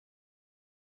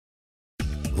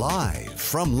Live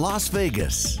from Las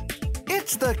Vegas,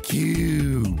 it's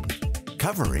theCUBE.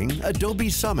 Covering Adobe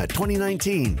Summit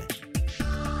 2019.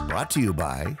 Brought to you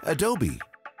by Adobe.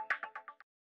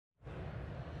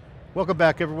 Welcome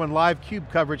back everyone, live CUBE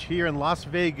coverage here in Las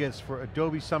Vegas for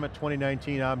Adobe Summit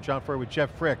 2019. I'm John Furrier with Jeff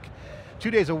Frick.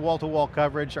 2 days of wall-to-wall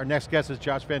coverage. Our next guest is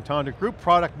Josh Van Tonder, Group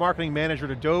Product Marketing Manager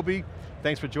at Adobe.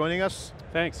 Thanks for joining us.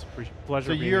 Thanks, pleasure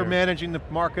being So you're here. managing the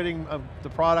marketing of the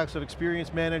products of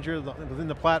Experience Manager within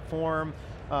the platform.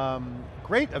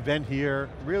 Great event here,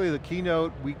 really the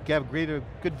keynote. We gave a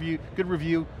good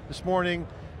review this morning.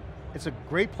 It's a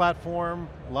great platform,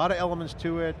 a lot of elements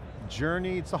to it,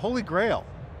 journey, it's the holy grail.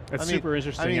 It's super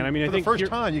interesting, and I for the first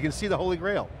time you can see the holy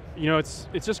grail. You know, it's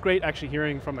just great actually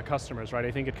hearing from the customers, right?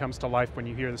 I think it comes to life when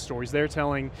you hear the stories they're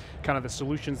telling, kind of the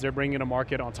solutions they're bringing to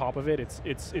market on top of it.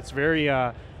 It's very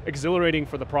exhilarating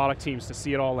for the product teams to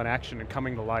see it all in action and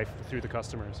coming to life through the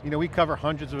customers. You know, we cover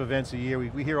hundreds of events a year,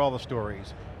 we hear all the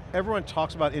stories. Everyone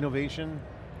talks about innovation.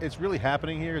 It's really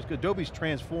happening here. Adobe's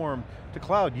transformed to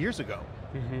cloud years ago.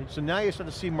 So now you start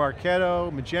to see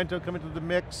Marketo, Magento come into the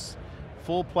mix,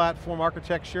 full platform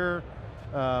architecture,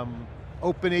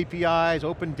 open APIs,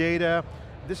 open data.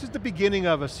 This is the beginning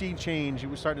of a sea change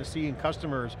we're starting to see in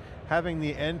customers, having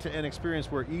the end-to-end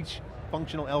experience where each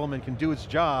functional element can do its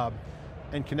job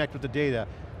and connect with the data.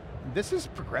 This is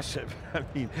progressive. I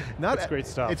mean, it's great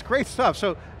stuff. It's great stuff.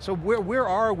 So where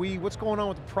are we? What's going on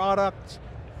with the product?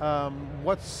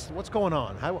 What's going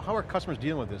on? How are customers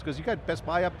dealing with this? Because you got Best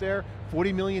Buy up there,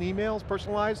 40 million emails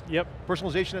personalized. Yep.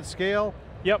 Personalization at scale.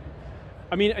 Yep.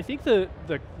 I mean, I think the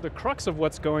crux of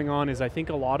what's going on is I think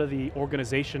a lot of the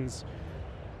organizations,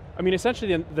 I mean,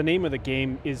 essentially the name of the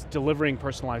game is delivering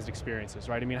personalized experiences,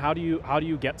 right? I mean, how do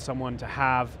you get someone to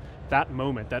have that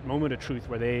moment of truth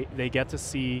where they get to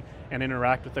see and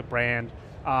interact with the brand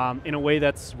in a way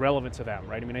that's relevant to them,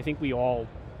 right? I mean, I think we all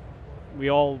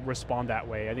respond that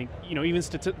way. I think, you know, even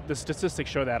the statistics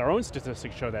show that, our own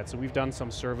statistics show that, so we've done some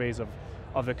surveys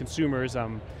of the consumers.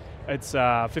 It's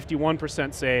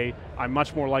 51% say, I'm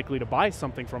much more likely to buy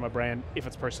something from a brand if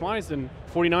it's personalized, and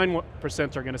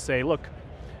 49% are going to say, look,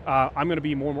 I'm going to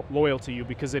be more loyal to you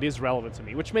because it is relevant to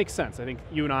me, which makes sense. I think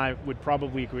you and I would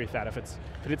probably agree with that if it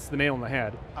hits the nail on the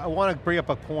head. I want to bring up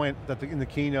a point that in the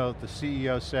keynote the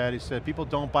CEO said, he said, people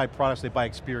don't buy products, they buy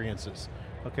experiences.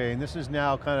 Okay, and this has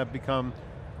now kind of become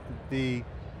the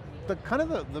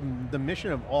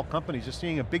mission of all companies, just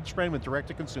seeing a big trend with direct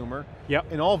to consumer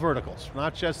in all verticals,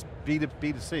 not just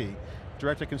B2C,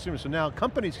 direct to consumer. So now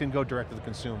companies can go direct to the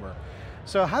consumer.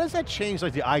 So how does that change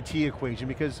like the IT equation?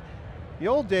 Because the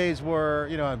old days were,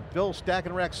 you know, build stack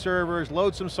and rack servers,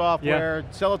 load some software,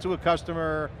 sell it to a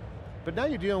customer, but now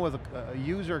you're dealing with a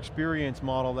user experience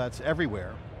model that's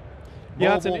everywhere.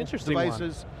 Yeah, it's an interesting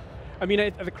devices. one. I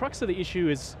mean, the crux of the issue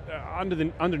is,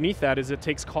 underneath that is it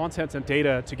takes content and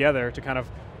data together to kind of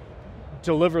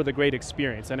deliver the great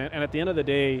experience. And at the end of the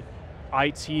day,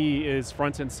 IT is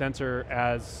front and center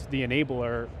as the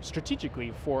enabler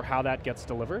strategically for how that gets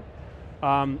delivered.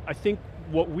 I think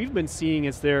what we've been seeing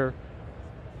is there's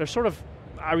sort of,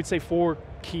 I would say, 4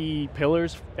 key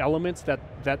pillars, elements that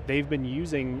they've been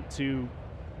using to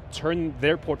turn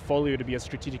their portfolio to be a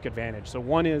strategic advantage. So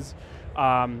one is,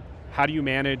 how do you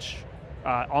manage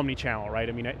omni-channel, right?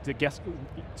 I mean,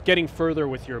 it's getting further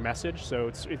with your message,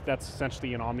 so that's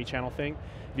essentially an omni-channel thing.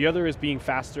 The other is being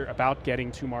faster about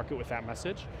getting to market with that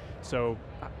message. So,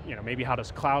 you know, maybe how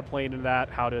does cloud play into that?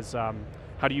 How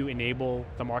do you enable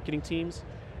the marketing teams?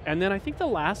 And then I think the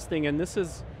last thing, and this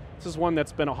is one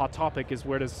that's been a hot topic, is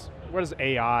where does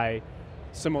AI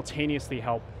simultaneously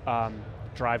help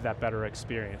drive that better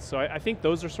experience? So I think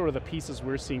those are sort of the pieces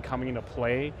we're seeing coming into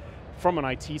play from an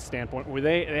IT standpoint, where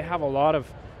they have a lot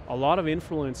of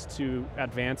influence to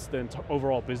advance the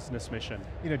overall business mission.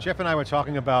 You know, Jeff and I were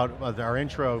talking about our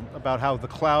intro about how the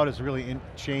cloud has really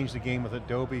changed the game with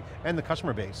Adobe and the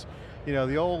customer base. You know,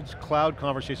 the old cloud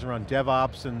conversation around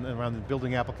DevOps and around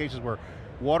building applications where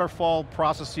waterfall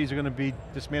processes are going to be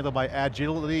dismantled by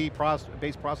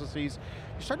agility-based processes.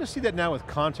 You're starting to see that now with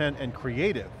content and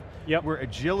creative, where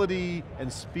agility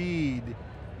and speed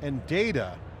and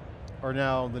data are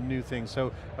now the new thing.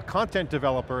 So a content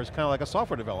developer is kind of like a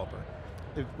software developer.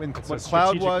 When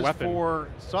cloud was for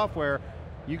software,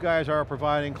 you guys are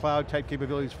providing cloud type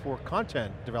capabilities for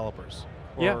content developers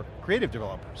or creative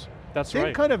developers. That's right.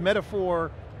 Same kind of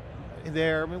metaphor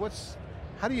there. I mean,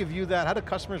 how do you view that? How do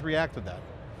customers react to that?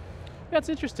 That's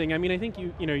interesting. I mean, I think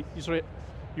you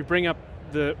bring up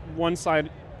the one side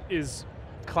is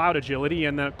cloud agility,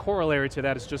 and the corollary to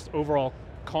that is just overall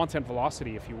content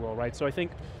velocity, if you will, right? So I think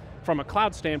from a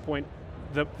cloud standpoint,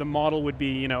 the model would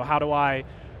be, you know, how do I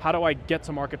how do I get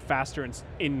to market faster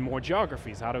in more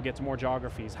geographies? How do I get to more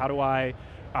geographies? How do I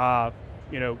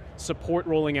support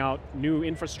rolling out new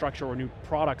infrastructure or new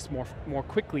products more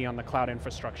quickly on the cloud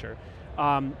infrastructure?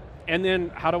 And then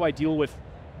how do I deal with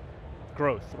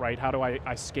growth, right? How do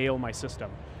I scale my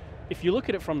system? If you look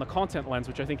at it from the content lens,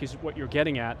 which I think is what you're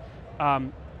getting at,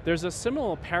 there's a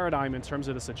similar paradigm in terms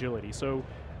of this agility. So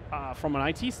from an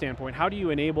IT standpoint, how do you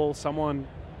enable someone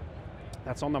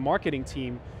that's on the marketing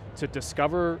team to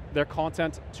discover their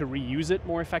content, to reuse it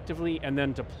more effectively, and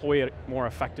then deploy it more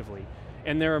effectively?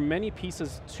 And there are many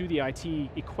pieces to the IT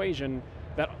equation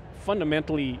that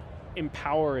fundamentally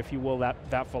empower, if you will,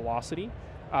 that velocity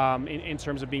in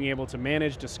terms of being able to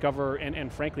manage, discover,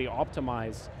 and frankly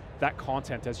optimize that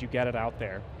content as you get it out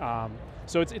there.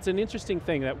 So it's an interesting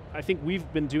thing that I think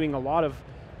we've been doing a lot of,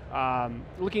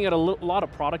 looking at a lot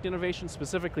of product innovation,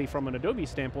 specifically from an Adobe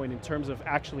standpoint, in terms of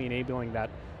actually enabling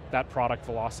that product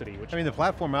velocity. Which, I mean, the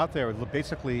platform out there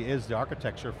basically is the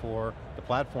architecture for the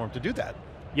platform to do that.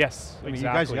 Yes, I mean,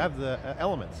 exactly. you guys have the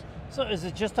elements. So is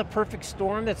it just a perfect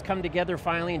storm that's come together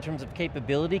finally in terms of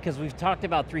capability? Because we've talked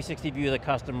about 360 view of the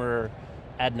customer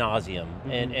ad nauseum,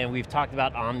 and we've talked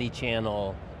about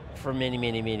omni-channel for many,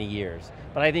 many, many years.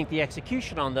 But I think the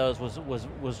execution on those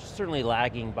was certainly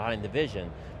lagging behind the vision.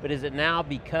 But is it now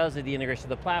because of the integration of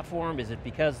the platform? Is it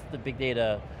because of the big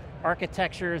data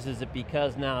architectures? Is it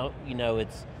because now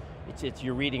it's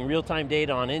you're reading real-time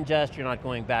data on ingest, you're not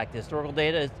going back to historical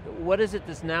data? What is it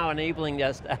that's now enabling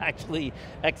us to actually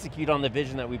execute on the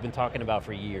vision that we've been talking about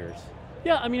for years?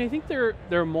 Yeah, I mean, I think there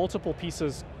are multiple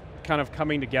pieces kind of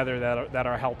coming together that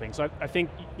are helping. So I think,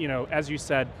 as you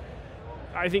said,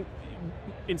 I think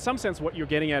in some sense what you're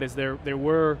getting at is there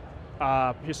were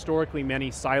historically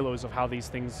many silos of how these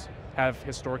things have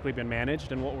historically been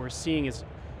managed, and what we're seeing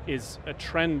is a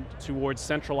trend towards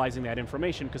centralizing that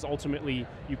information, because ultimately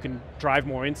you can drive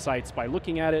more insights by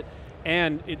looking at it,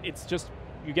 and it's just,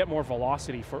 you get more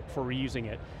velocity for reusing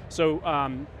it. So,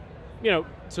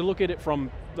 to look at it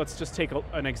from, let's just take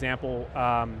an example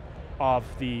of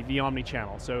the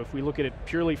omni-channel. So if we look at it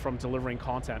purely from delivering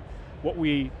content, what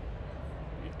we,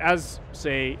 as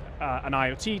say an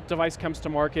IoT device comes to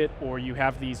market, or you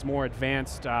have these more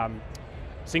advanced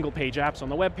single page apps on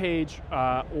the web page,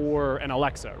 or an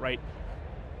Alexa, right?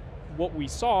 What we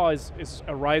saw is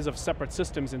a rise of separate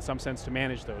systems in some sense to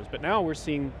manage those, but now we're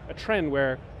seeing a trend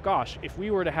where, gosh, if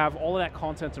we were to have all of that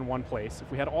content in one place,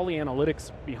 if we had all the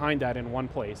analytics behind that in one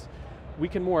place, we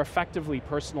can more effectively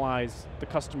personalize the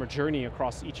customer journey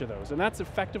across each of those. And that's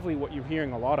effectively what you're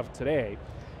hearing a lot of today,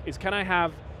 is can I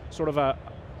have sort of a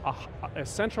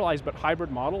centralized but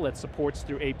hybrid model that supports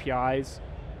through APIs,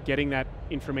 getting that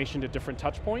information to different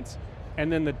touch points,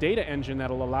 and then the data engine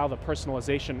that'll allow the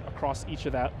personalization across each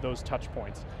of those touch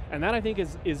points. And that, I think,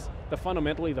 is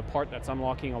fundamentally the part that's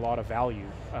unlocking a lot of value.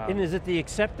 And is it the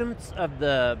acceptance of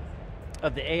the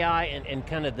AI and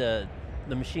kind of the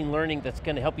machine learning that's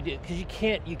going to help you do it? Because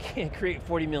you can't create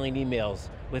 40 million emails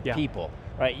with people,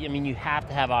 right? I mean, you have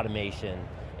to have automation,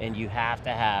 and you have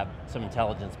to have some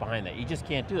intelligence behind that. You just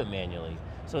can't do it manually.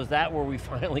 So is that where we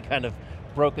finally kind of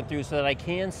broken through so that I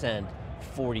can send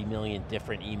 40 million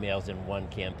different emails in one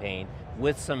campaign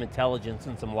with some intelligence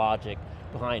and some logic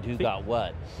behind who got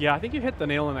what? Yeah, I think you hit the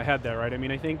nail on the head there, right? I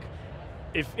mean, I think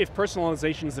if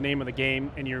personalization is the name of the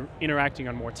game and you're interacting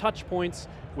on more touch points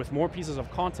with more pieces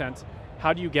of content,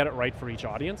 how do you get it right for each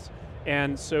audience?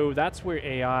 And so that's where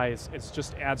AI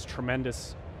just adds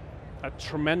a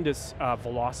tremendous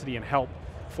velocity and help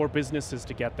for businesses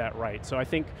to get that right. So I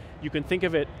think you can think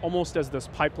of it almost as this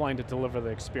pipeline to deliver the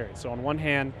experience. So on one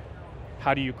hand,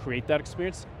 how do you create that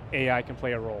experience? AI can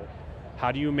play a role.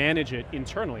 How do you manage it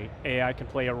internally? AI can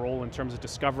play a role in terms of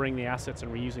discovering the assets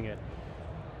and reusing it.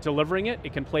 Delivering it,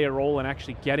 it can play a role in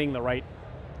actually getting the right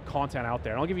content out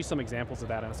there. And I'll give you some examples of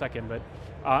that in a second, but,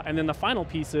 and then the final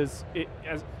piece is,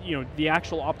 the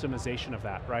actual optimization of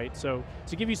that, right? So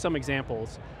to give you some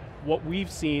examples, what we've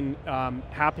seen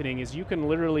happening is you can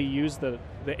literally use the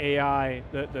AI,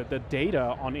 the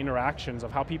data on interactions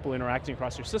of how people are interacting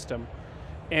across your system,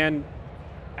 and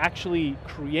actually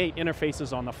create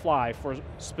interfaces on the fly for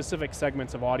specific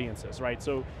segments of audiences, right?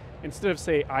 So instead of,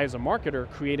 say, I as a marketer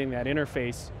creating that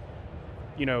interface,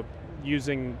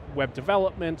 using web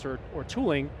development or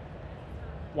tooling,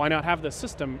 why not have the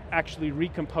system actually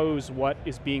recompose what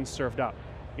is being served up?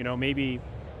 Maybe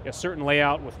a certain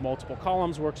layout with multiple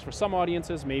columns works for some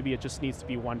audiences, maybe it just needs to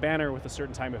be one banner with a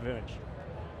certain type of image.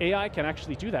 AI can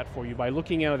actually do that for you by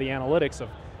looking at the analytics of,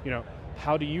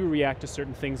 how do you react to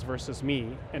certain things versus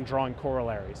me, and drawing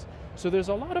corollaries. So there's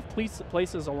a lot of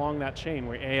places along that chain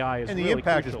where AI is really And the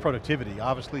impact crucial. is productivity,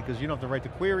 obviously, because you don't have to write the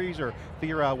queries or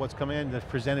figure out what's come in that's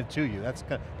presented to you. That's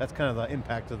kind of the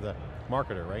impact of the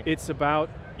marketer, right? It's about,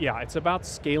 yeah, it's about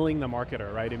scaling the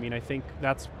marketer, right? I mean, I think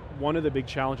that's one of the big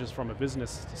challenges from a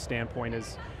business standpoint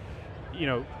is, you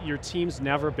know, your team's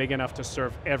never big enough to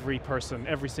serve every person,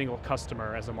 every single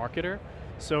customer as a marketer.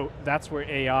 So that's where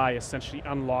AI essentially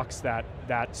unlocks that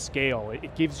scale.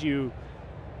 It gives you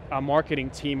a marketing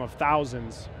team of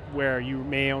thousands where you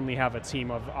may only have a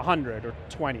team of 100 or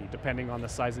 20, depending on the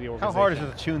size of the organization. How hard is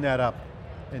it to tune that up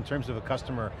in terms of a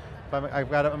customer? I'm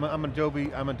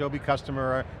an Adobe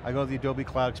customer, I go to the Adobe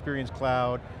Cloud, Experience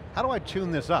Cloud. How do I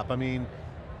tune this up? I mean,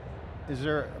 is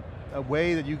there a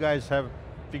way that you guys have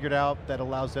figured out that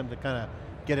allows them to kind of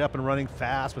get it up and running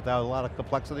fast without a lot of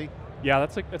complexity? Yeah,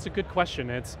 that's a good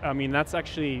question. I mean, that's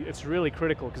actually, it's really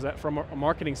critical because from a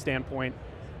marketing standpoint,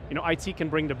 you know, IT can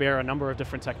bring to bear a number of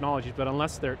different technologies, but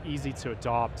unless they're easy to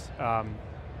adopt,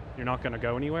 you're not going to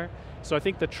go anywhere. So I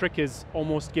think the trick is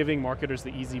almost giving marketers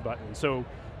the easy button. So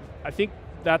I think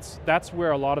that's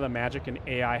where a lot of the magic in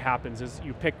AI happens, is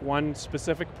you pick one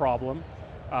specific problem.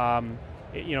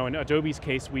 You know, in Adobe's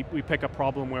case, we pick a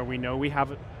problem where we know we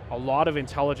have a lot of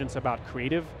intelligence about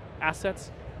creative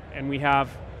assets, and we have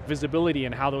visibility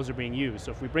in how those are being used.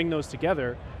 So if we bring those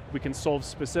together, we can solve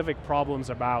specific problems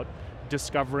about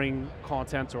discovering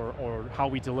content or how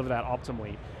we deliver that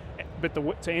optimally. But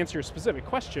to answer your specific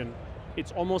question,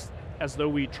 it's almost as though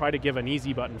we try to give an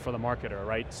easy button for the marketer,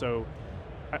 right? So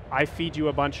I feed you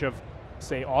a bunch of,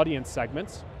 say, audience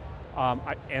segments,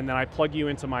 and then I plug you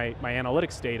into my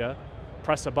analytics data,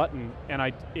 press a button, and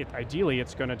ideally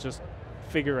it's going to just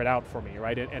figure it out for me,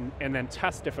 right? And then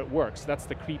test if it works. That's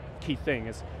the key thing,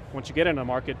 is once you get in a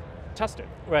market, test it.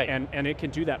 Right. And it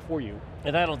can do that for you.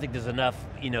 And I don't think there's enough,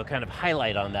 you know, kind of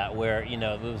highlight on that where, you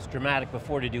know, it was dramatic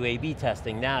before to do A/B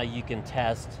testing. Now you can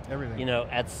test everything, you know,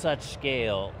 at such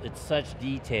scale, at such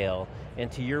detail,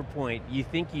 and to your point, you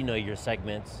think you know your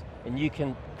segments, and you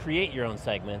can create your own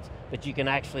segments, but you can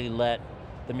actually let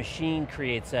the machine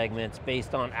create segments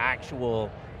based on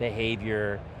actual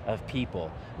behavior of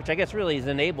people, which I guess really is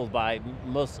enabled by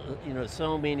most, you know,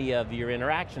 so many of your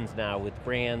interactions now with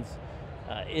brands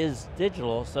is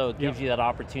digital, so it gives you that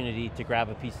opportunity to grab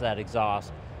a piece of that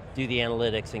exhaust, do the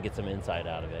analytics, and get some insight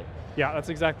out of it. Yeah, that's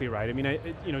exactly right. I mean,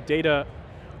 you know, data,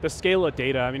 the scale of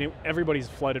data, I mean, everybody's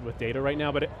flooded with data right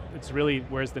now, but it's really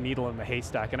where's the needle in the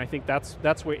haystack, and I think that's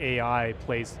where AI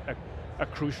plays a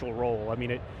crucial role. I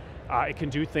mean, it can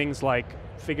do things like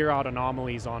figure out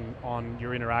anomalies on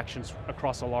your interactions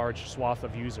across a large swath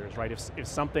of users, right? If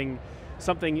something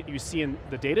you see in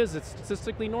the data, is it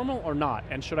statistically normal or not?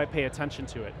 And should I pay attention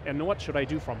to it? And what should I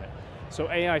do from it? So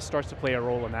AI starts to play a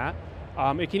role in that.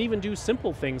 It can even do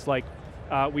simple things like,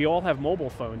 we all have mobile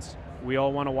phones. We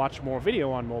all want to watch more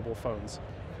video on mobile phones.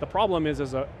 The problem is,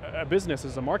 as a business,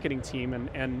 as a marketing team,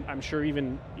 and I'm sure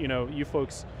even, you know, you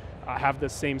folks have the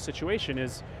same situation,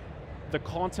 is the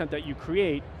content that you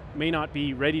create may not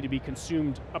be ready to be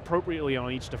consumed appropriately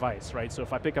on each device, right? So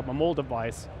if I pick up a mobile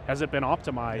device, has it been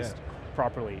optimized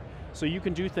properly? So you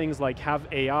can do things like have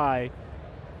AI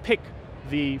pick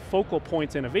the focal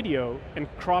point in a video and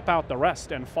crop out the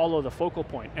rest and follow the focal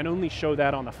point and only show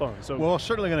that on the phone. So well, we're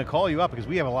certainly going to call you up because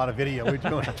we have a lot of video. We're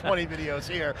doing 20 videos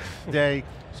here today.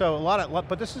 So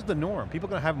but this is the norm. People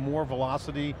are going to have more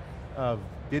velocity of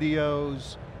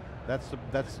videos, that's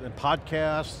in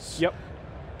podcasts. Yep.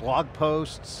 Blog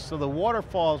posts, so the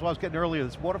waterfall, as I was getting earlier,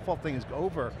 this waterfall thing is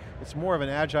over. It's more of an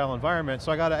agile environment,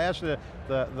 so I got to ask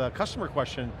the customer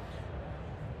question,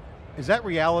 is that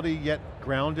reality yet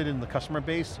grounded in the customer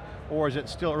base, or is it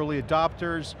still early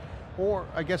adopters? Or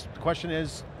I guess the question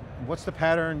is, what's the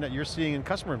pattern that you're seeing in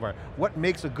customer environment? What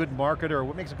makes a good marketer, or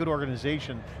what makes a good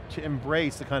organization to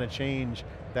embrace the kind of change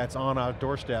that's on our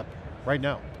doorstep right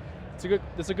now?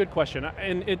 That's a good question,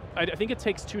 and I think it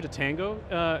takes two to tango.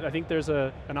 I think there's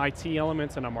an IT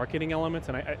element and a marketing element,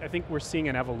 and I think we're seeing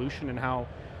an evolution in how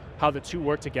the two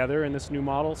work together in this new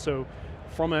model. So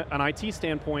from an IT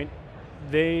standpoint,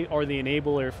 they are the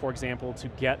enabler, for example, to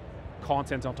get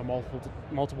content onto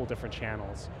multiple different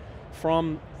channels.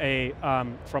 From a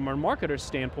marketer's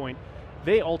standpoint,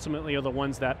 they ultimately are the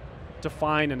ones that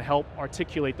define and help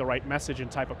articulate the right message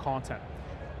and type of content.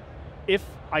 If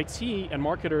IT and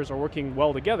marketers are working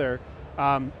well together,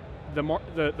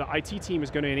 the IT team is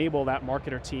going to enable that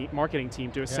marketing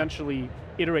team to essentially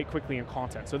iterate quickly in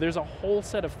content. So there's a whole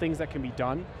set of things that can be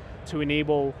done to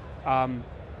enable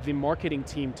the marketing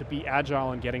team to be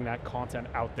agile in getting that content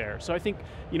out there. So I think,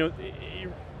 you know,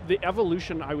 the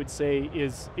evolution, I would say,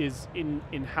 is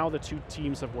in how the two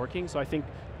teams are working. So I think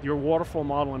your waterfall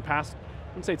model in past, I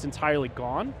wouldn't say it's entirely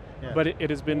gone, but it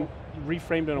has been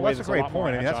reframed in a way that's a lot more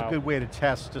agile. That's a good way to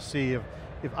test to see if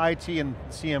IT and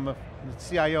the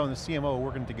CIO and the CMO are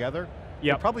working together,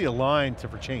 they're probably aligned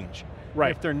for change.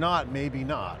 Right. If they're not, maybe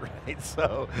not, right?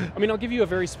 So. I mean, I'll give you a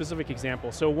very specific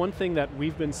example. So one thing that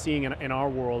we've been seeing in our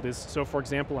world is, so for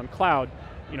example, on cloud,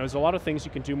 there's a lot of things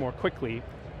you can do more quickly.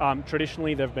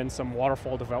 Traditionally, there have been some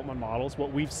waterfall development models.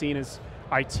 What we've seen is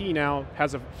IT now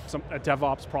has a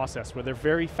DevOps process where they're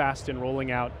very fast in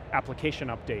rolling out application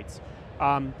updates.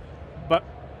 But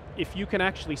if you can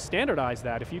actually standardize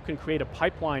that, if you can create a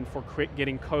pipeline for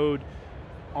getting code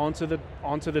onto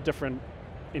the different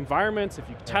environments, if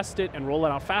you test it and roll it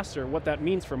out faster, what that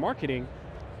means for marketing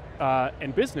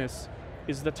and business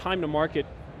is the time to market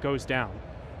goes down.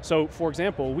 So for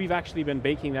example, we've actually been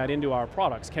baking that into our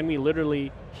products. Can we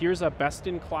literally, here's a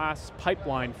best-in-class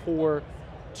pipeline for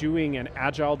doing an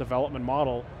agile development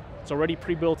model. It's already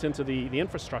pre-built into the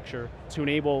infrastructure to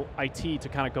enable IT to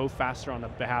kind of go faster on the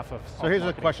behalf of So here's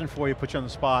marketing. a question for you, put you on the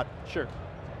spot. Sure.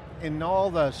 In all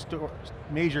the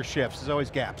major shifts, there's always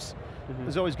gaps.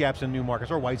 There's always gaps in new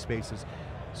markets or white spaces.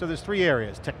 So there's 3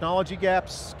 areas: technology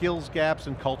gaps, skills gaps,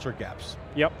 and culture gaps.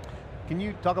 Yep. Can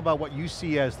you talk about what you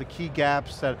see as the key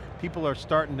gaps that people are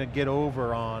starting to get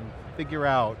over on, figure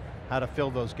out how to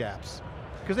fill those gaps?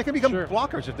 Because they can become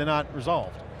blockers if they're not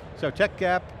resolved. So tech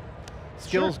gap,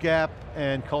 skills gap,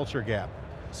 and culture gap.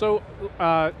 So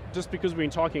just because we've been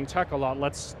talking tech a lot,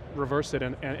 let's reverse it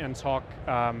and talk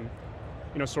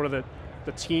sort of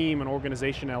the team and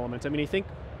organization element. I mean, I think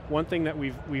one thing that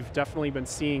we've definitely been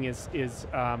seeing is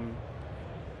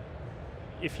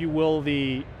if you will,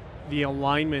 the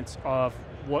alignment of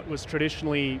what was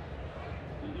traditionally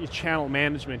channel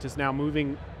management is now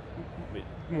moving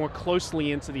more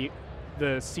closely into the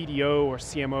CDO or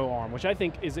CMO arm, which I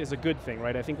think is a good thing,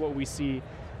 right? I think what we see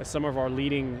as some of our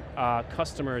leading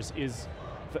customers is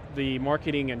the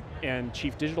marketing and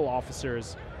chief digital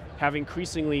officers have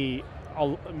increasingly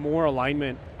more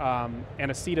alignment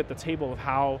and a seat at the table of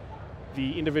how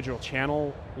the individual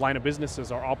channel line of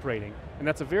businesses are operating. And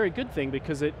that's a very good thing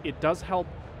because it does help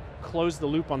close the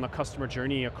loop on the customer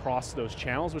journey across those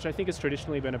channels, which I think has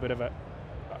traditionally been a bit of a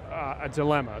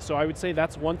dilemma. So I would say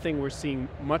that's one thing we're seeing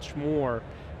much more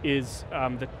is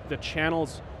the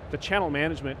channel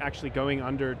management actually going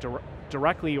under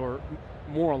directly or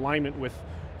more alignment with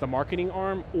the marketing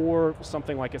arm or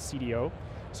something like a CDO.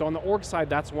 So on the org side,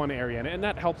 that's one area, and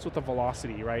that helps with the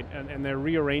velocity, right? And they're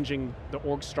rearranging the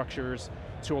org structures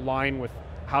to align with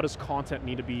how does content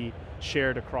need to be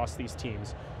shared across these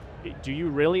teams. Do you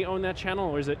really own that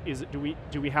channel, or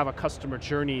do we have a customer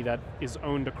journey that is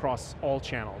owned across all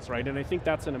channels, right? And I think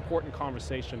that's an important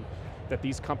conversation that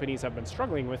these companies have been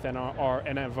struggling with and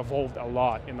have evolved a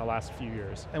lot in the last few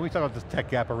years. And we talked about the tech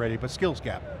gap already, but skills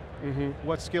gap.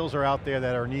 What skills are out there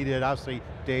that are needed? Obviously,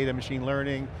 data, machine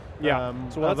learning. Yeah,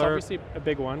 so that's obviously a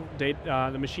big one.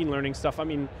 The machine learning stuff. I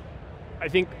mean, I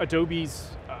think Adobe's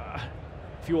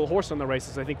fuel horse on the race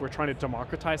is I think we're trying to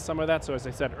democratize some of that. So as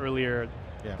I said earlier,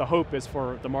 the hope is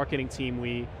for the marketing team,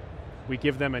 we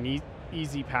give them an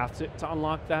easy path to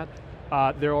unlock that.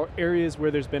 There are areas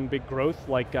where there's been big growth,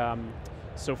 like,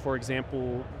 so for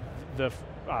example, the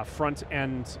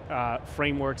front-end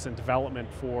frameworks and development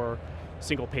for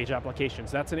single-page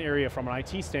applications. That's an area from an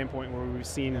IT standpoint where we've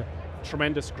seen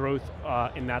tremendous growth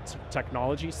in that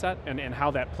technology set and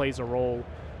how that plays a role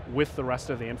with the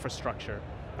rest of the infrastructure.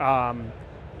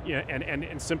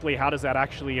 And simply how does that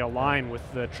actually align with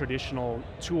the traditional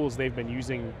tools they've been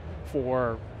using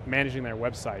for managing their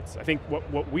websites? I think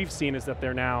what we've seen is that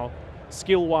they're now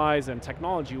skill-wise and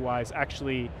technology-wise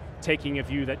actually taking a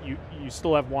view that you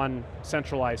still have one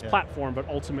centralized platform, but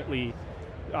ultimately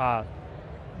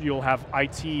you'll have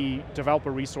IT developer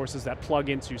resources that plug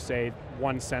into, say,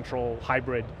 one central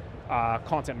hybrid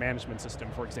content management system,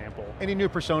 for example. Any new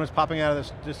personas popping out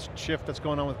of this shift that's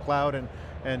going on with cloud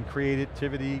and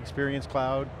creativity, experience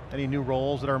cloud? Any new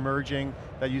roles that are emerging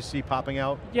that you see popping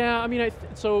out? Yeah, I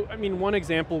mean, one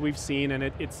example we've seen, and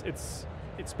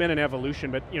it's been an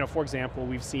evolution, but for example,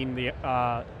 we've seen the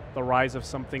rise of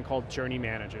something called journey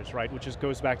managers, right? Which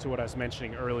goes back to what I was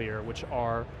mentioning earlier, which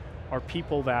are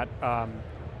people that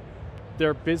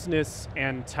their business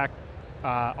and tech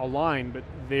align, but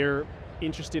they're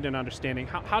interested in understanding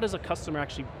how does a customer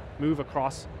actually move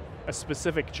across a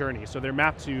specific journey. So they're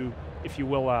mapped to, if you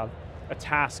will, a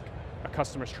task a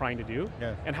customer's trying to do,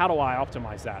 and how do I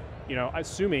optimize that?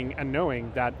 Assuming and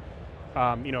knowing that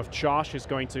if Josh is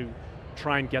going to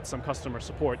try and get some customer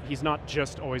support, he's not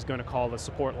just always going to call the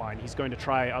support line, he's going to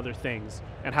try other things,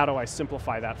 and how do I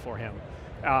simplify that for him?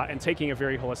 And taking a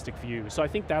very holistic view. So I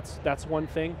think that's one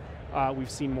thing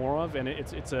we've seen more of, and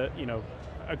it's a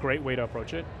great way to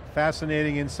approach it.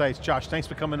 Fascinating insights. Josh, thanks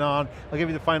for coming on. I'll give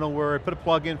you the final word. Put a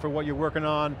plug in for what you're working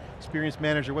on, Experience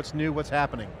Manager, what's new, what's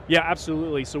happening? Yeah,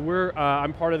 absolutely. So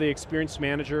I'm part of the Experience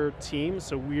Manager team,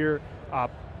 so we're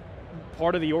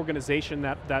part of the organization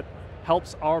that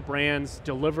helps our brands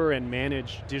deliver and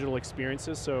manage digital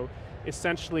experiences. So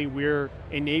essentially we're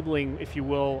enabling, if you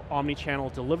will, omni-channel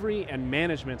delivery and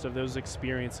management of those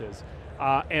experiences.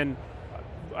 And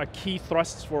key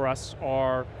thrusts for us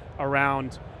are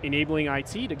around enabling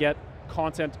IT to get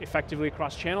content effectively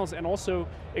across channels, and also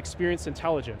experience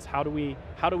intelligence. How do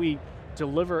we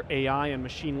deliver AI and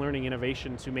machine learning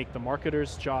innovation to make the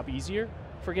marketer's job easier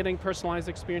for getting personalized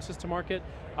experiences to market,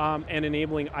 and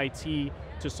enabling IT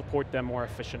to support them more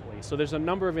efficiently. So there's a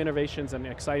number of innovations and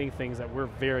exciting things that we're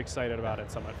very excited about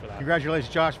at Summit for that.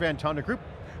 Congratulations, Josh Van Tonder, Group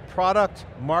Product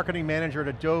Marketing Manager at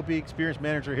Adobe, Experience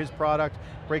Manager, his product,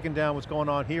 breaking down what's going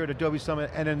on here at Adobe Summit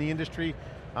and in the industry.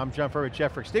 I'm John Furrier,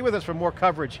 Jeffrey. Stay with us for more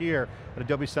coverage here at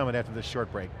Adobe Summit after this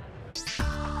short break.